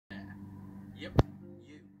Yep,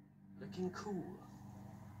 you. Looking cool.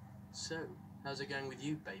 So, how's it going with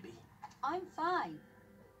you, baby? I'm fine.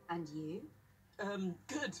 And you?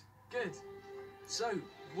 Good. So,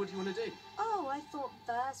 what do you want to do? Oh, I thought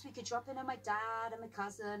first we could drop in on my dad and my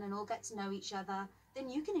cousin and all get to know each other. Then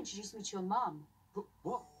you can introduce me to your mum.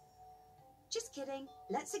 What? Just kidding.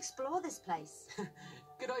 Let's explore this place.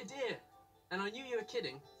 Good idea. And I knew you were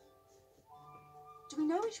kidding. Do we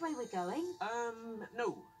know which way we're going?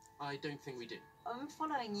 No. I don't think we do. I'm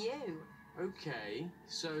following you. Okay,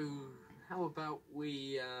 so how about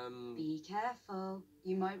we, Be careful.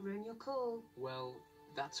 You might ruin your cool. Well,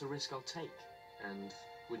 that's a risk I'll take. And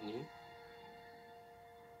wouldn't you?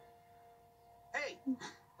 Hey!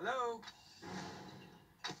 Hello?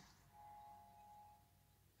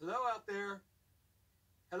 Hello out there?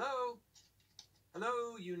 Hello?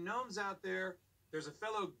 Hello, you gnomes out there? There's a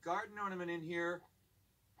fellow garden ornament in here.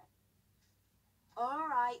 All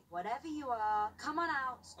right, whatever you are, come on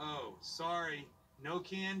out. Oh, sorry. No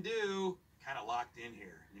can do. Kind of locked in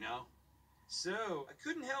here, you know? So, I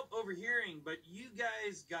couldn't help overhearing, but you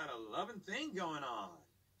guys got a loving thing going on.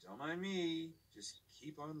 Don't mind me. Just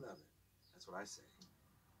keep on loving. That's what I say.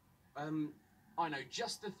 I know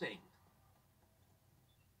just the thing.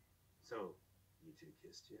 So, you two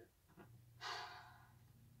kissed yet?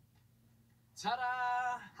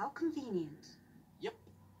 Ta-da! How convenient. Yep.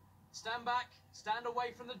 Stand back. Stand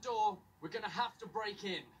away from the door. We're gonna have to break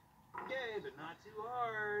in. Okay, but not too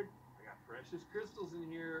hard. I got precious crystals in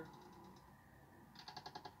here.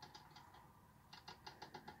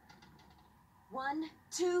 One,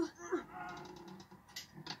 two.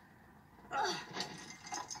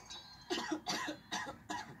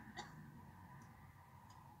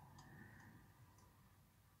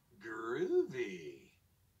 Groovy.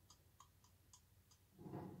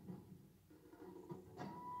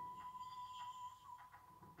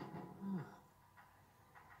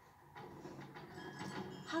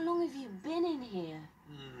 How long have you been in here?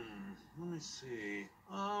 Let me see.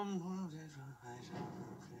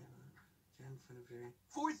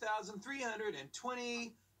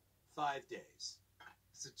 4,325 days.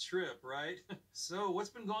 It's a trip, right? So, what's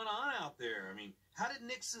been going on out there? I mean, how did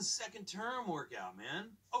Nixon's second term work out,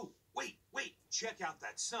 man? Oh, wait. Check out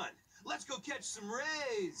that sun. Let's go catch some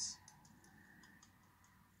rays.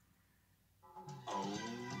 Oh.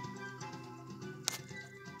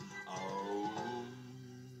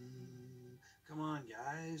 Come on,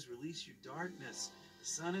 guys. Release your darkness. The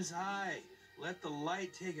sun is high. Let the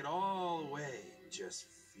light take it all away. Just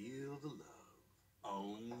feel the love.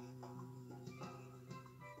 Om.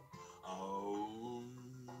 Om.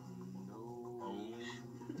 Om.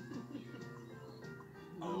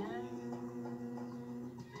 Om.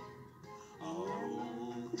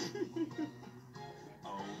 Om.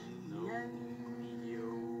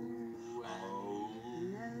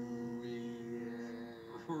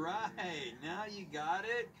 Right, now you got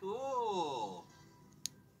it? Cool.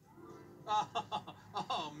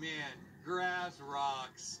 Oh man, grass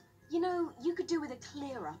rocks. You know, you could do with a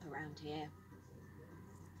clear up around here.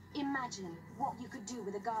 Imagine what you could do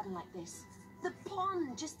with a garden like this. The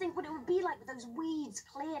pond, just think what it would be like with those weeds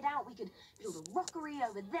cleared out. We could build a rockery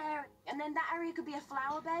over there, and then that area could be a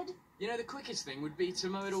flower bed. You know, the quickest thing would be to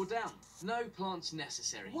mow it all down. No plants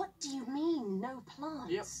necessary. What do you mean, no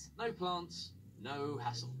plants? Yep, no plants, no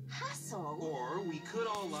hassle. Hassle? Or we could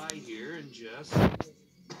all lie here and just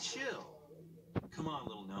chill. Come on,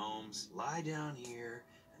 little gnomes. Lie down here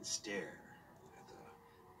and stare at the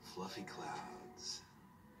fluffy clouds.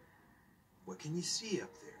 What can you see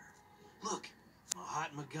up there? Look,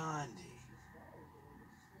 Mahatma Gandhi.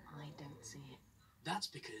 I don't see it. That's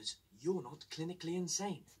because you're not clinically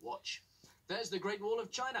insane. Watch. There's the Great Wall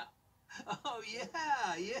of China. Oh, yeah,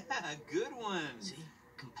 good one. See?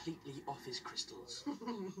 Completely off his crystals.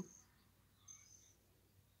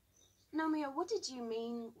 Gnomeo, what did you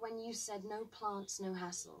mean when you said no plants, no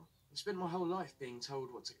hassle? I've spent my whole life being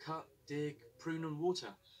told what to cut, dig, prune and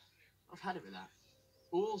water. I've had it with that.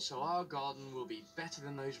 Also, our garden will be better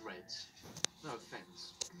than those reds. No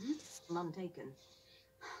offence. None taken.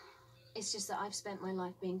 It's just that I've spent my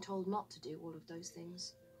life being told not to do all of those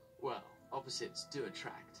things. Well, opposites do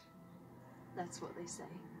attract. That's what they say.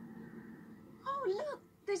 Oh, look!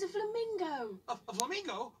 There's a flamingo! A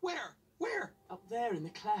flamingo? Where? Where? Up there in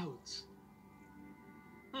the clouds.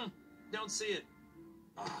 Don't see it.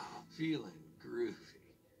 Ah, feeling groovy.